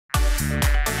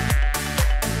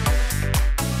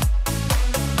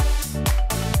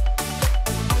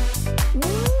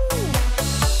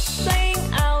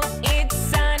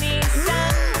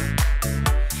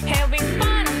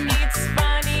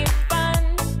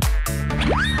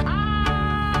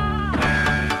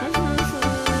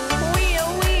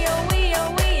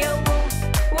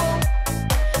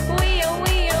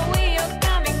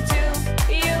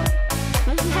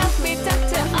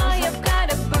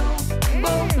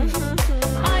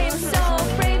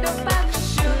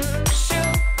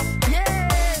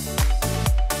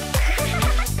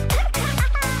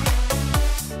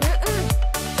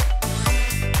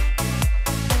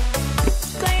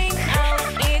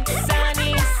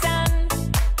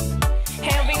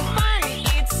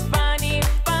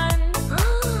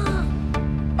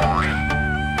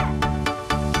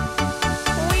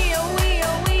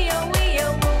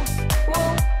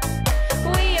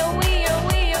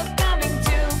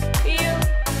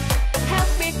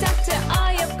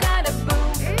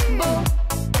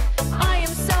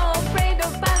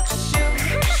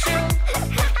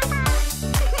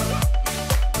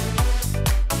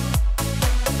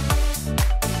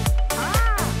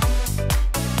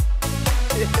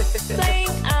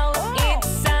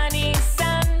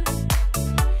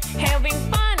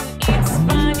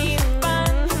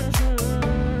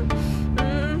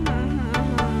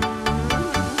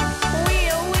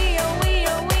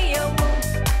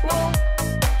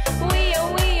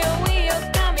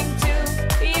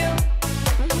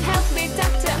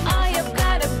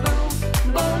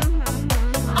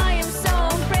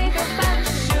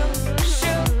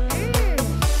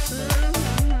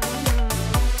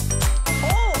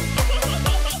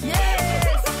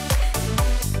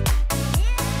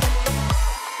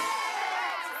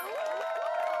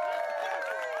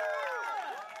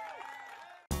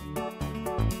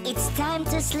It's time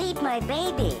to sleep, my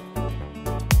baby.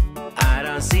 I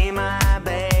don't see my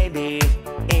baby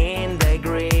in the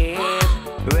grave.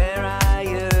 Where are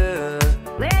you?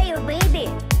 Where are you, baby?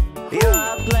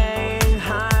 You're playing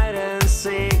hide and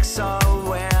seek so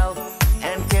well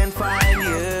and can't find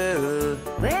you.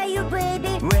 Where are you,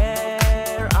 baby?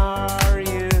 Where are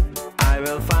you? I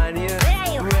will find you. Where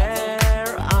are you?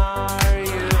 Where are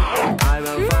you? I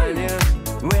will find you.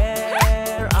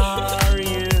 Where are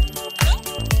you?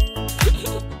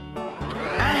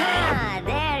 Aha!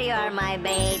 There you are, my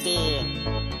baby.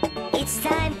 It's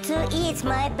time to eat,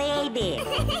 my baby.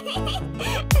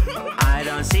 I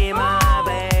don't see my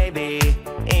baby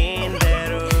in the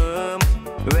room.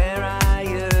 Where are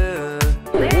you?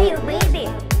 Where are you, baby?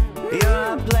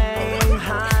 You're playing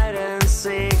hide and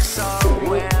seek so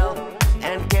well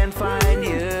and can't find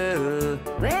you.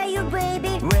 Where are you,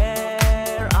 baby?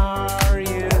 Where are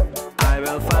you? I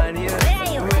will find you. Where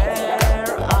are you?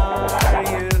 Where are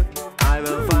you? I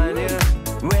will find you.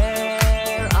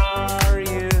 Where are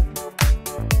you?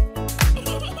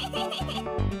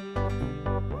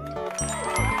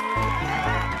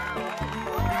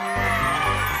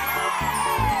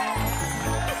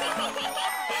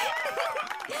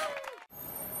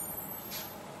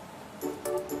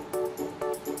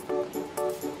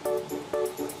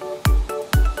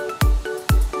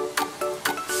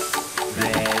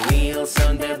 The wheels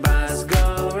on the bus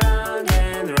go round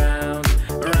and round,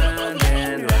 round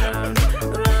and round,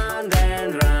 round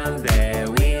and round.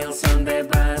 The wheels on the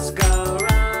bus go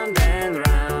round and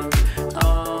round,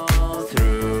 all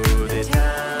through the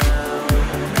town.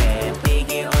 The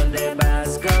piggy on the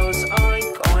bus goes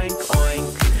oink, oink,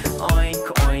 oink, oink,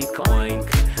 oink, oink,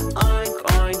 oink,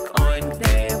 oink, oink.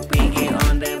 The piggy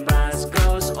on the bus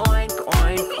goes oink,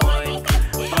 oink, oink,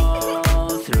 all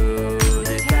through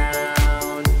the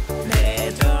town. The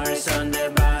doors on the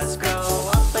bus go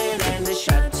open and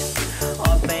shut,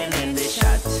 open and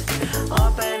shut,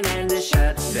 open and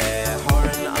shut. The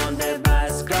horn on the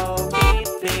bus go beep,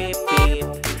 beep, beep,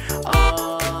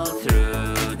 all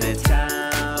through the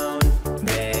town.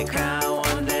 The cow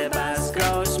on the bus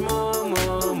goes moo,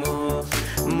 moo, moo,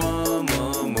 moo,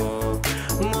 moo, moo,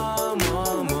 moo,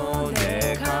 moo, moo.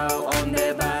 The cow on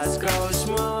the bus goes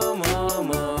moo, moo,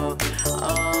 moo,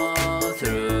 all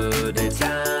through the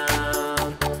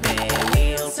town. The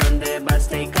wheels on the bus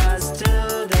take us to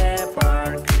the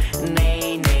park.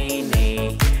 Neigh, neigh,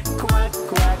 neigh, quack,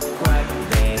 quack, quack.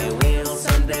 The wheels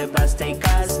on the bus take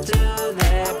us to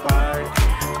the park,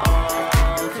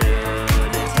 all through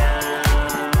the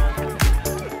town.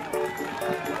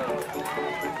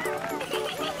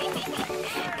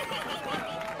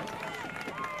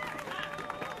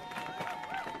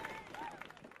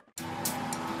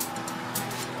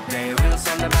 The wheels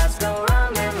on the bus go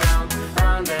round and round,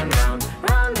 round and round,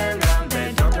 round and round.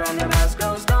 The doctor on the bus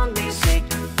goes, don't be sick,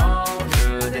 all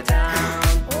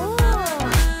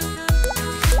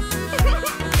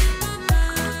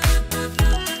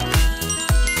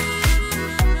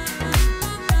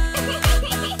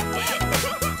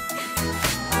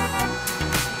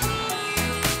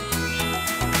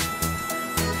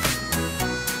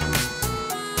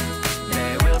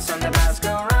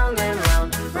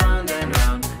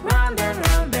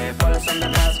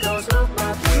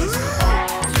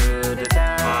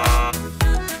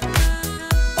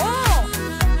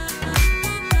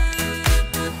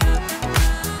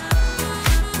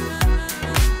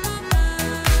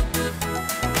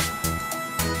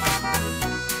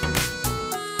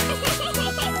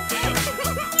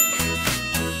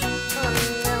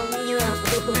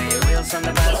wheels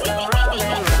on the bus go round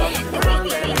and round,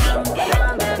 round and round,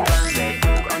 round and round. The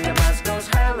cook on the bus goes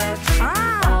hello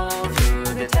all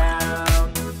through the town.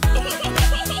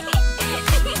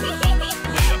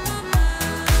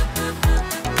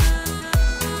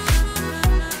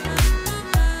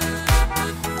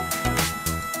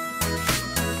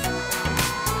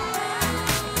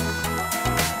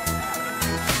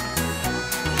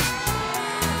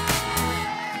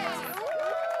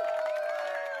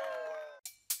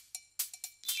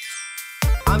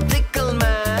 I'm Tickle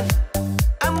Man,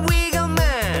 I'm Wiggle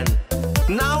Man.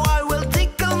 Now I will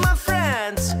tickle my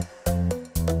friends.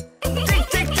 Tick,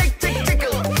 tick, tick, tick,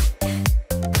 tickle.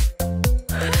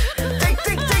 Tick,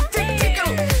 tick, tick, tick,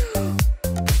 tickle.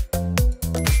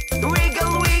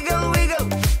 Wiggle, wiggle, wiggle.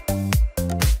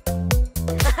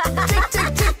 Tick, tick,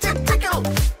 tick, tick, tickle.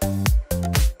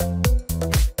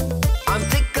 I'm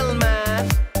Tickle Man,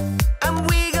 I'm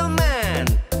Wiggle Man.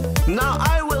 Now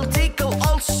I will tickle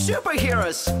all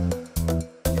superheroes.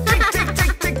 Tick, tick,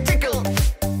 tick, tick, tickle.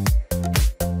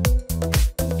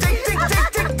 Tick, tick, tick,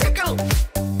 tick, tickle.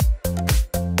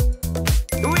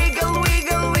 Wiggle,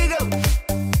 wiggle, wiggle.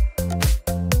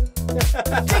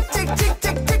 Tick, tick, tick,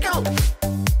 tick, tickle.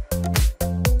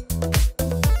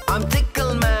 I'm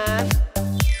Tickle Man,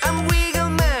 I'm Wiggle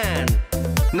Man.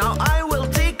 Now I will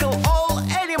tickle all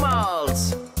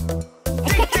animals.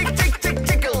 Tick, tick, tick, tick,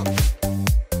 tickle.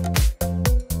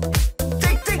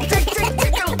 Tick, tick, tick, tick,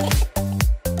 tickle.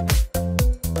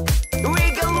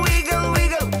 Wiggle, wiggle,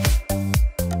 wiggle.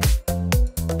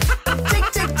 Tick,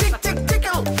 tick, tick, tick,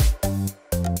 tickle.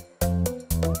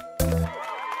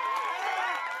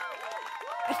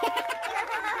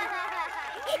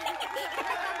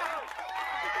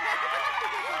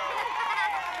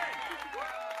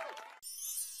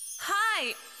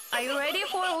 Hi! Are you ready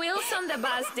for Wheels on the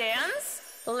Bus dance?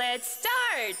 Let's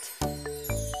start!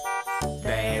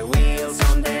 The wheels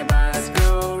on the bus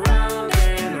go round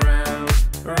and round,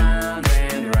 round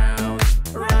and round,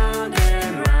 round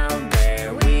and round.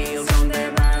 The wheels on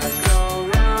the bus go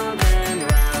round and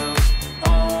round,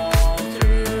 all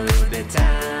through the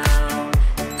town.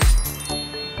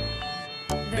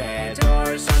 The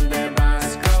doors on the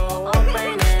bus go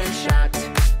open and shut,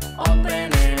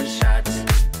 open and shut,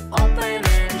 open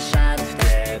and shut.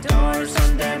 The doors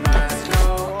on the bus go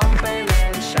open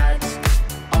and shut,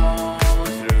 all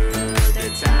through the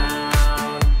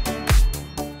town.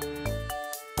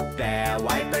 The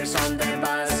wipers on the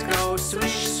bus go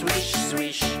swish, swish,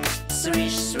 swish,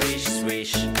 swish, swish,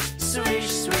 swish, swish,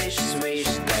 swish,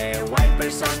 swish. The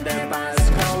wipers on the bus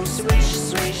go swish,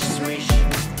 swish, swish,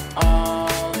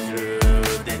 all through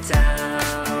the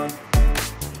town.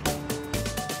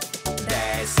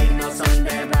 The signals on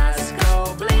the bus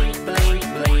go blink, blink,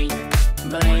 blink,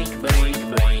 blink, blink,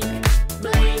 blink,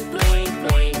 blink, blink,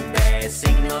 blink. The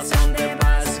signals on the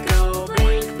bus go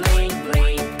blink, blink,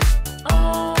 blink,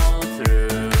 all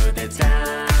through the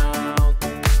town.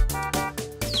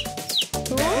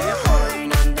 The horn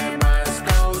on the bus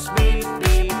goes beep,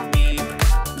 beep, beep,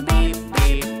 beep,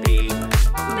 beep, beep,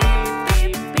 beep,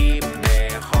 beep, beep. The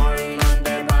horn on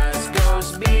the bus goes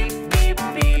beep, beep,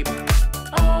 beep,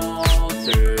 all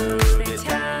through the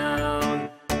town.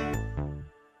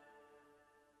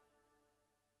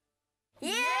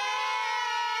 Yes!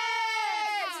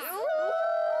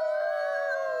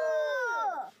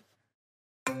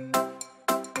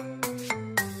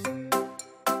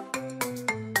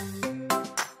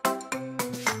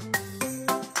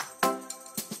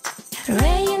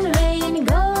 Rain, rain,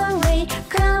 go away,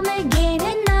 come again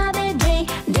another day.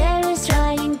 There is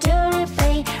trying to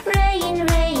repay. Rain,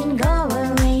 rain, go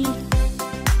away.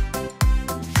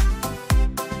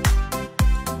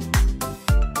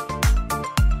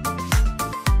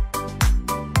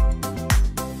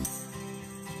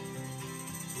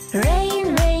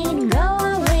 Rain, rain, go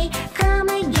away, come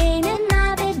again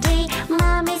another day.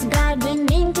 Mommy's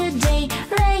gardening today.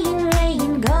 Rain,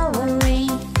 rain, go away.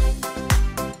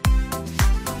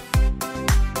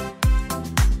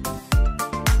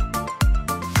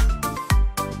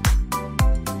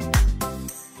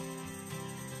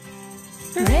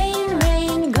 Rain,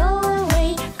 rain, go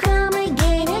away, come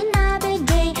again another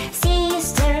day.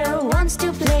 Sister wants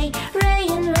to play.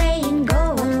 Rain, rain,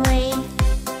 go away.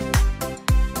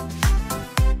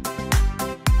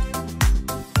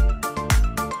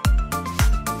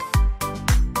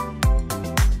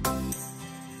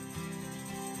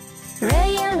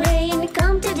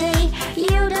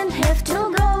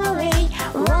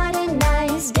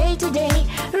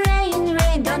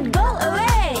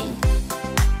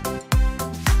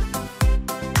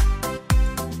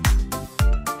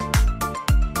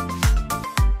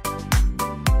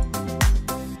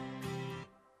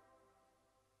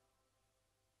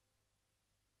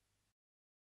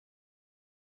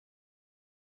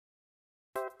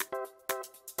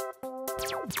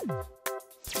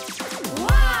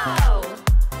 Wow!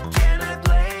 Can I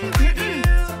play with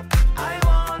you? I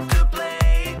want to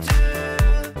play too.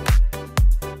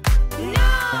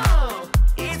 No!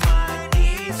 It's mine,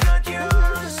 it's not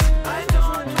yours. I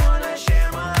don't wanna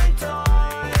share my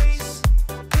toys.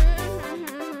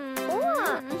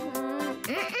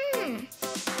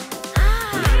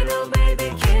 Little baby,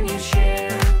 can you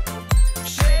share?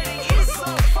 Sharing is so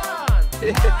fun,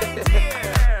 my dear.